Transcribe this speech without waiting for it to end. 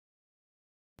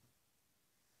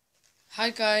Hi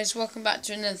guys, welcome back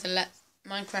to another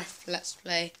Minecraft Let's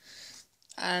Play,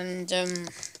 and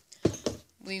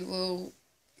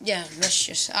let's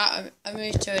just, I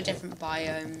moved to a different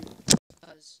biome,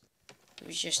 because it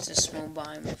was just a small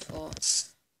biome before,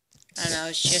 and I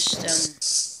was just,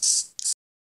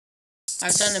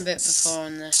 I've done a bit before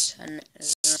on this, and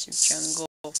there's a massive jungle,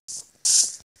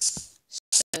 so,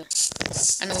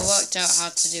 and I worked out how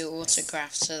to do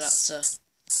autocraft, so that's a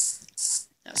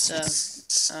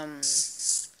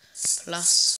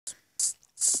plus.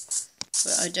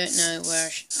 But I don't know where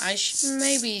I should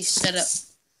maybe set up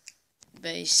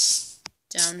base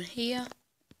down here.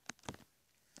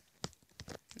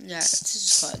 Yeah, this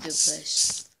is quite a good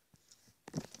place.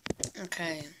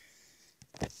 Okay.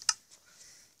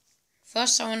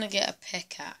 First I want to get a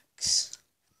pickaxe.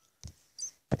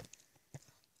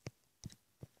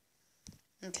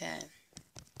 Okay.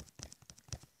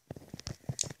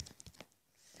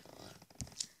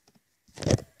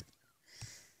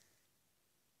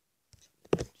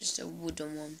 Just a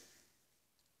wooden one.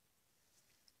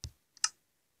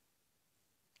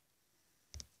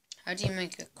 How do you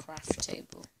make a craft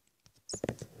table?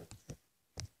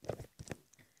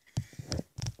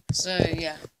 So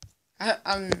yeah,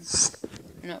 I'm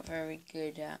not very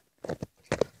good at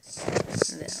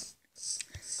that.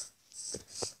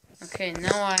 Okay,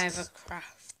 now I have a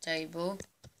craft table.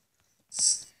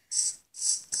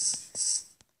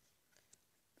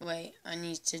 Wait, I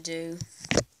need to do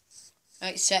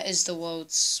set as the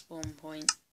world's spawn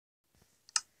point.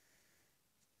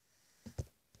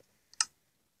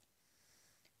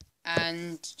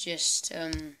 And just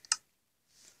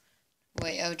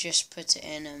wait, I'll just put it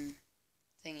in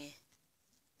thingy.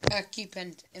 Keep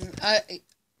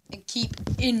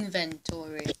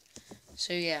inventory.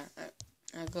 So yeah,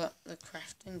 I've got the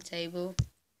crafting table.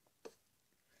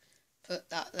 Put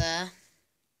that there.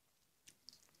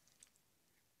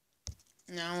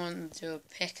 Now I want to do a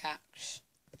pickaxe,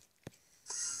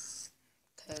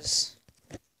 because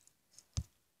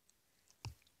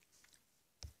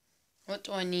what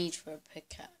do I need for a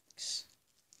pickaxe?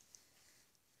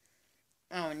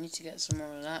 Oh, I need to get some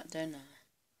more of that, don't I?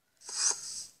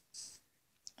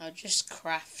 I'll just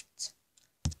craft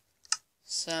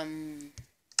some.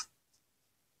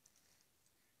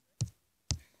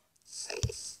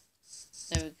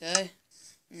 There we go.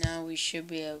 Now we should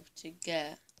be able to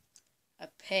get a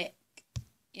pick.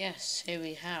 Yes, here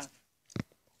we have.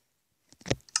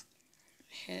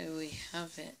 Here we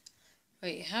have it.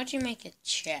 Wait, how do you make a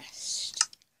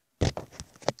chest? I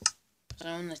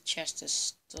want a chest to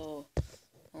store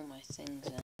all my things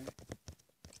in.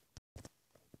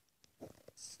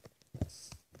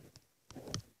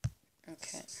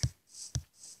 Okay.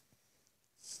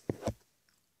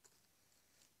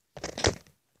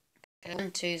 Okay, 1,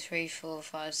 2, 3, 4,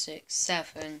 5, 6,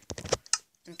 7.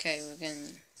 Okay, we're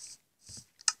going.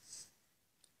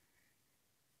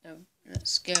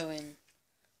 Let's go in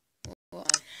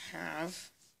what I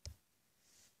have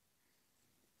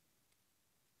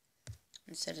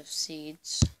instead of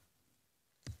seeds.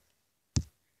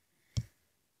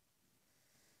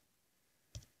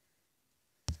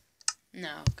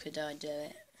 Now, could I do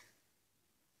it?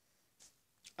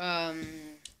 A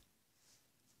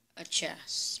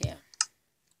chest, yeah.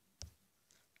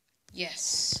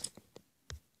 Yes.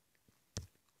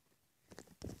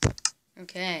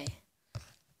 Okay.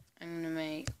 I'm gonna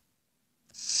make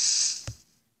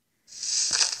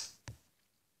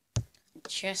a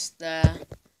chest there,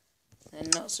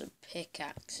 and lots of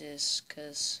pickaxes,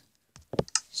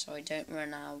 so I don't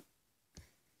run out.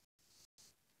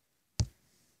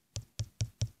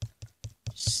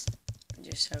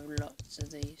 Just have lots of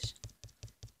these.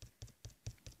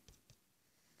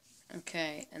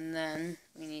 Okay, and then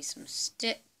we need some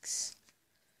sticks.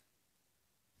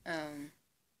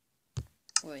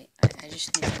 Wait, I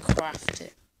just need to craft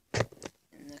it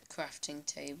in the crafting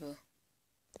table.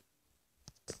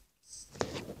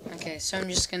 Okay, so I'm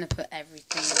just gonna put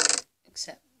everything in it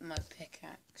except my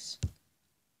pickaxe,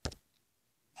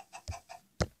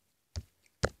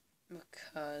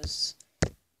 because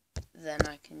then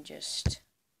I can just.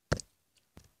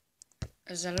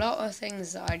 There's a lot of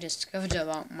things that I discovered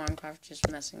about Minecraft just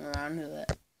messing around with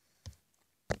it.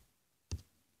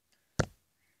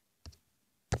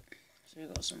 So we've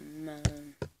got some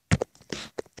melon.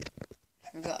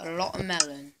 We've got a lot of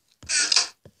melon.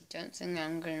 Don't think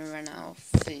I'm going to run out of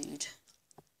food.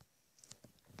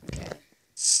 Okay.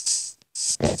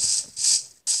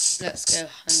 Let's go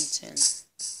hunting.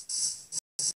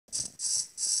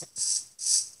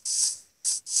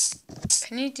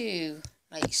 Can you do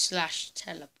like /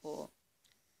 teleport?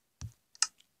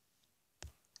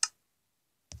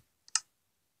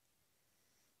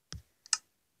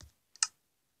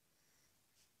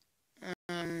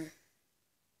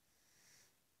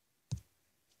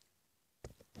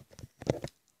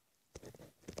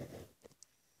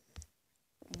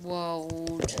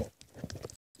 world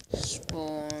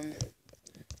spawn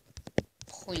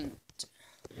point.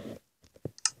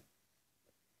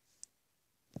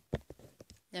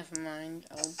 Never mind.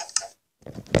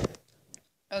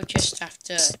 I'll just have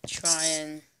to try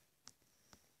and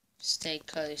stay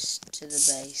close to the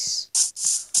base.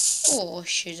 Or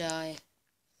should I?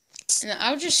 No,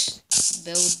 I'll just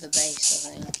build the base,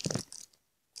 I think.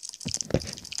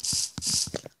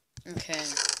 Okay.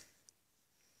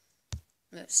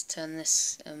 Let's turn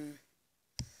this,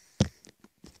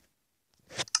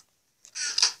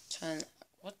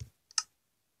 what?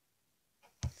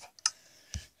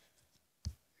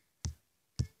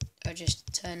 I'll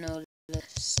just turn all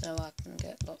this so I can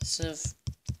get lots of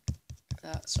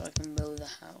that so I can build a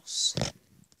house.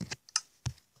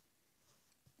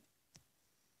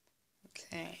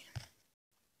 Okay.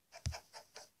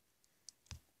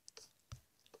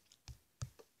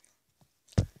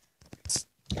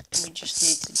 We just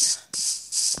need to...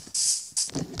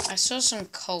 I saw some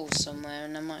coal somewhere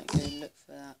and I might go look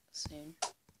for that soon.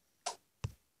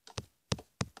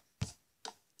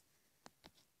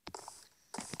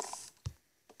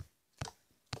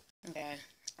 Okay.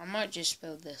 I might just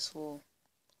build this wall.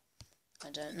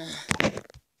 I don't know.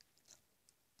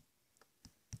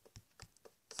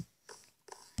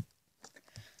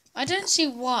 I don't see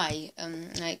why,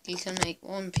 like, you can make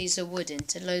one piece of wood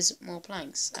into loads more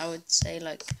planks. I would say,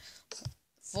 like,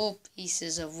 4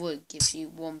 pieces of wood gives you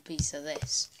 1 piece of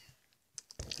this.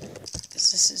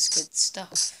 Because this is good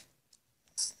stuff.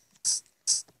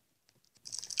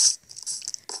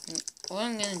 And all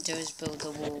I'm going to do is build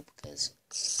a wall, because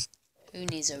who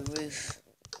needs a roof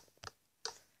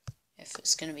if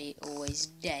it's going to be always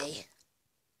day?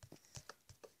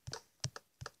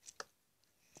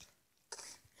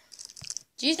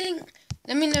 Do you think,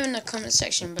 let me know in the comment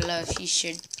section below if you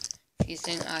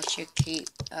think I should keep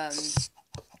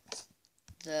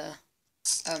the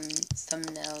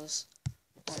thumbnails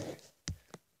on.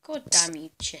 God damn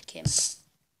you, chicken.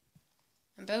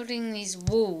 I'm building these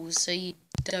walls so you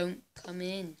don't come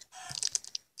in.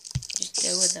 Just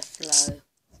go with the flow.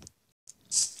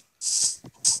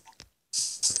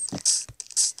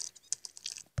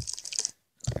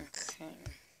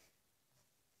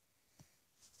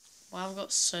 Well, I've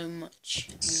got so much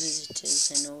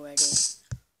visitors in already.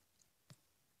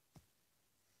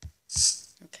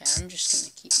 Okay, I'm just going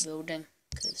to keep building,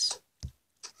 because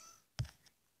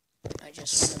I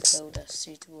just want to build a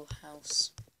suitable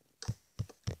house.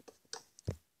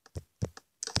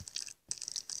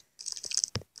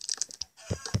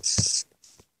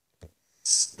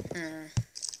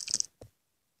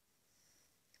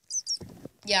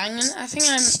 Yeah, I think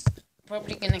I'm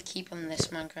probably going to keep on this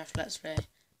Minecraft Let's Play.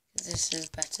 This is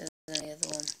better than the other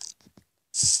one.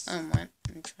 Oh man,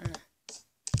 I'm trying to...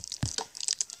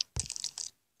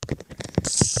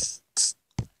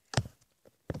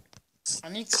 I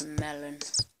need some melon.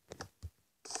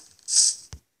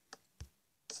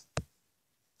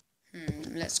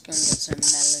 Let's go and get some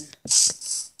melon.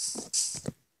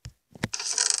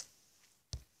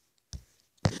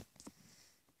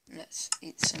 Let's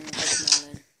eat some good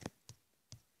melon.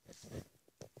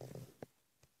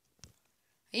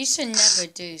 I used to never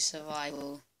do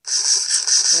survival,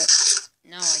 but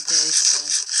now I do,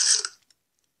 so...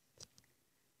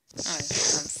 Oh,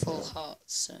 I'm full heart,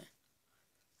 so...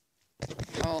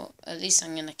 Oh, at least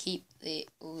I'm gonna keep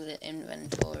all the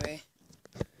inventory.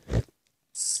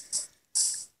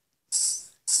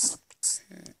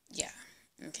 Yeah,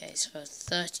 okay, so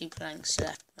 30 planks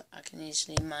left, but I can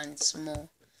easily mine some more.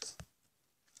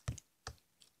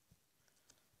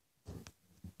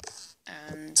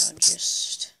 And I'll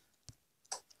just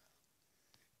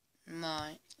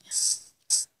mine.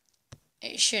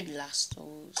 It should last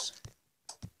always.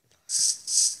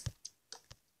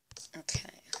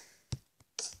 Okay.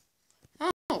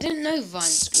 Oh, I didn't know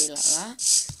vines grew like that.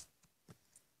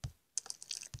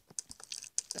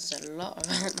 There's a lot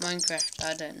about Minecraft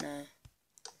I don't know.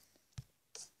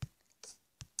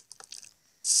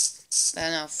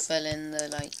 Then I'll fill in the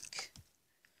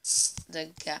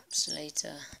gaps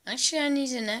later. Actually, I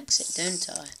need an exit, don't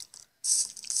I?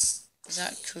 Is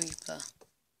that a creeper?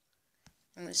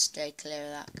 I'm gonna stay clear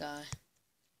of that guy.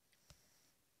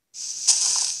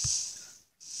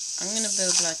 I'm gonna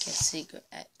build like a secret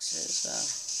exit as well.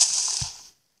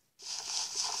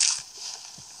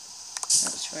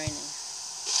 Oh, it's raining.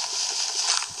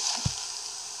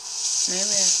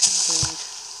 Maybe I could build...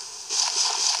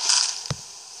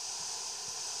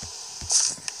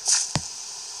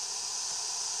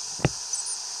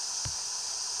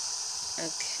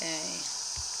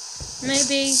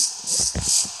 maybe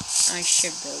I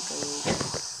should build a roof.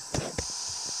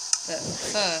 But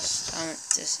first, I want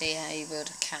to see how you build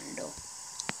a candle.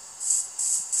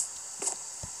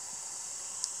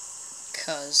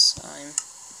 Because I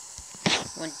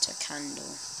want a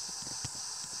candle.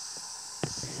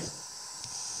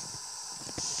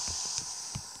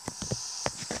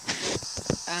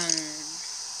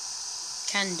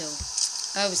 Candle.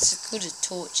 Oh, it's called a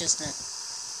torch, isn't it?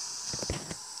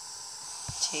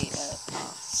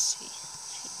 T-O-R-C-H.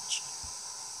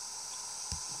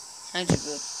 How do you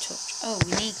build a torch? Oh,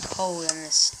 we need coal and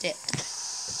a stick.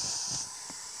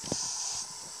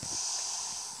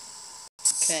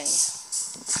 Okay.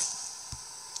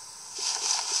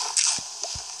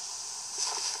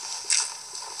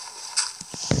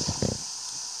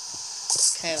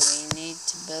 Okay, we need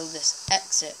to build this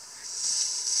exit.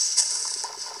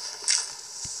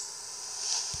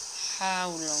 How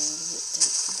long does it take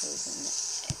to build an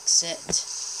exit?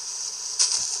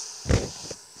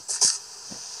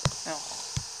 Oh.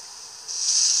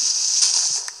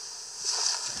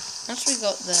 Once we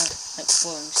got the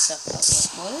boring stuff out of it,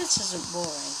 well, this isn't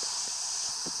boring.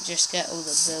 Just get all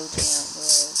the building out of the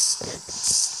road.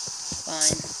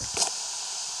 Fine.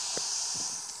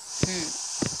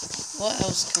 What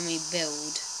else can we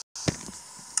build?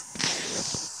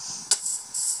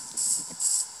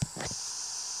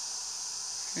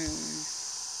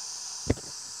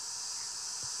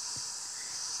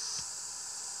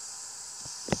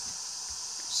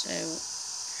 So,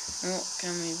 what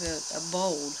can we build? A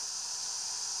bowl?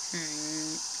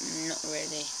 Not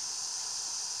really.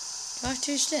 Do I have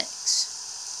 2 sticks?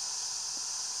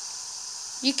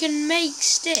 You can make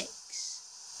sticks!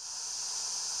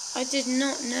 I did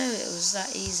not know it was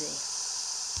that easy.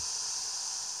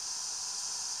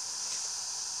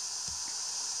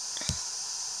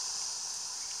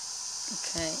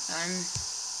 Okay,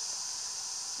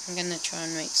 I'm gonna try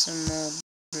and make some more.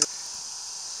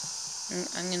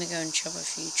 I'm gonna go and chop a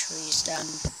few trees down.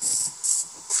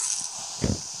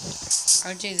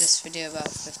 I'll do this video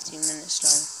about 15 minutes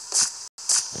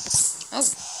long. Oh,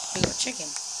 we got chicken.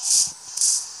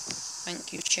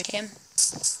 Thank you, chicken.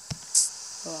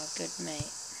 You are a good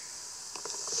mate.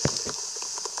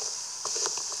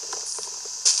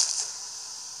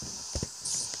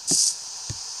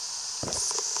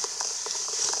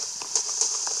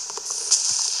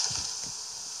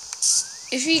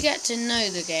 If you get to know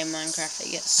the game Minecraft,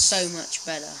 it gets so much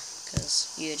better,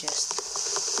 because you just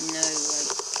know,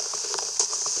 like,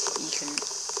 you can.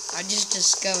 I just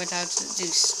discovered how to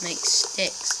make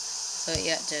sticks. I thought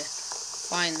you had to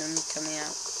find them coming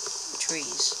out of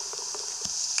trees.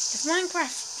 If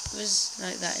Minecraft was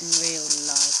like that in real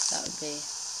life, that would be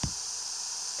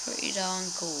pretty darn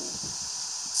cool.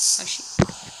 Actually,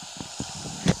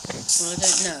 well, I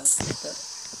don't know, but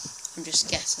I'm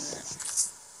just guessing that.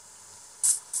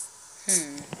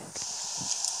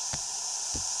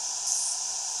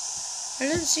 I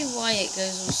don't see why it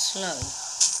goes all slow.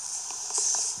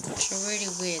 It's a really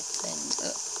weird thing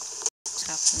that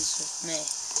happens with me.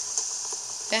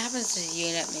 If it happens to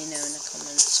you, let me know in the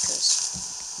comments, because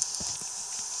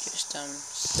just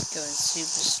going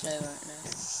super slow right now.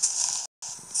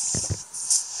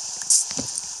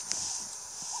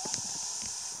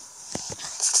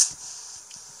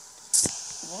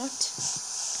 What?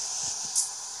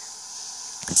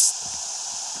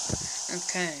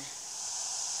 Okay.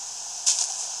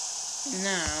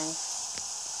 Now,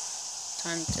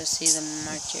 time to see the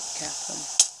magic happen.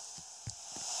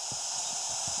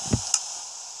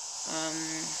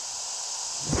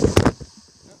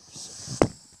 Oops.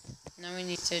 Now we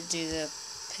need to do the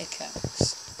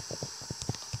pickaxe.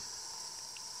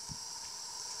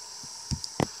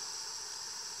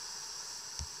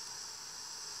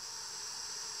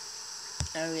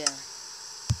 Oh yeah.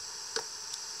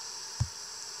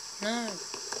 No.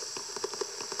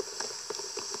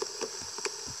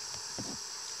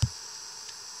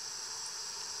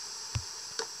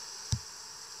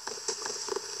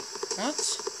 What?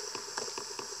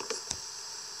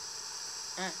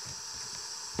 Ah.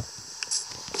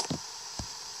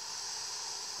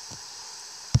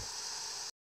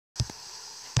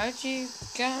 How'd you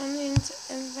go on into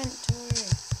inventory?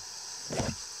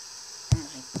 Oh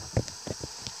my.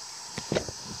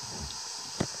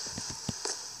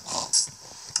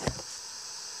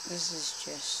 This is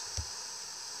just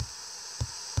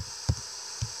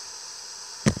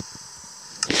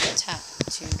tap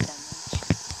 2 damage.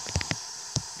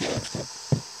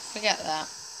 Forget that.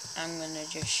 I'm gonna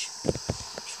just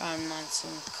try and mine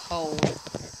some coal.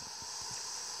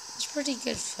 It's pretty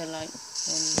good for like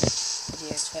one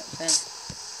video type thing.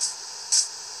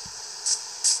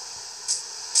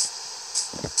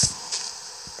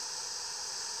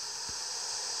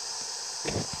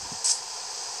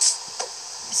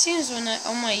 It seems on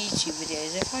my YouTube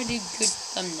videos, if I do good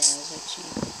thumbnails,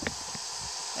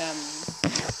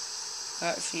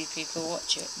 quite a few people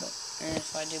watch it, but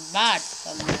if I do bad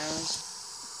thumbnails,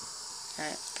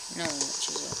 no one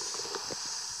watches it.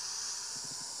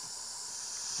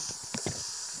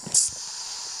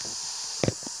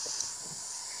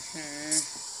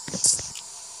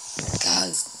 Go!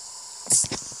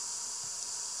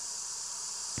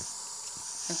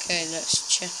 Okay, let's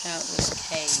check out this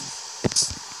cave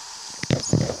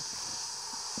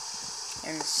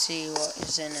and see what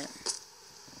is in it.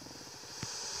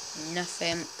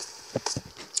 Nothing.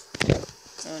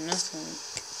 Or nothing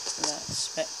that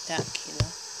spectacular.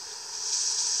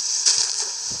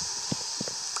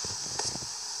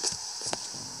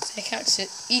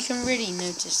 Pickaxe, you can really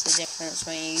notice the difference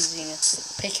when you're using a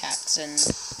pickaxe and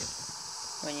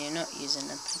when you're not using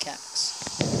a pickaxe.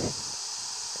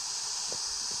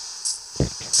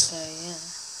 So yeah.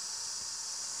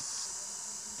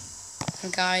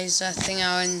 Guys, I think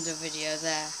I'll end the video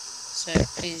there. So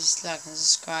please like and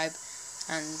subscribe,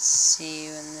 and see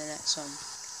you in the next one.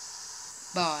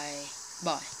 Bye.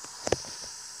 Bye.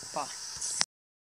 Bye.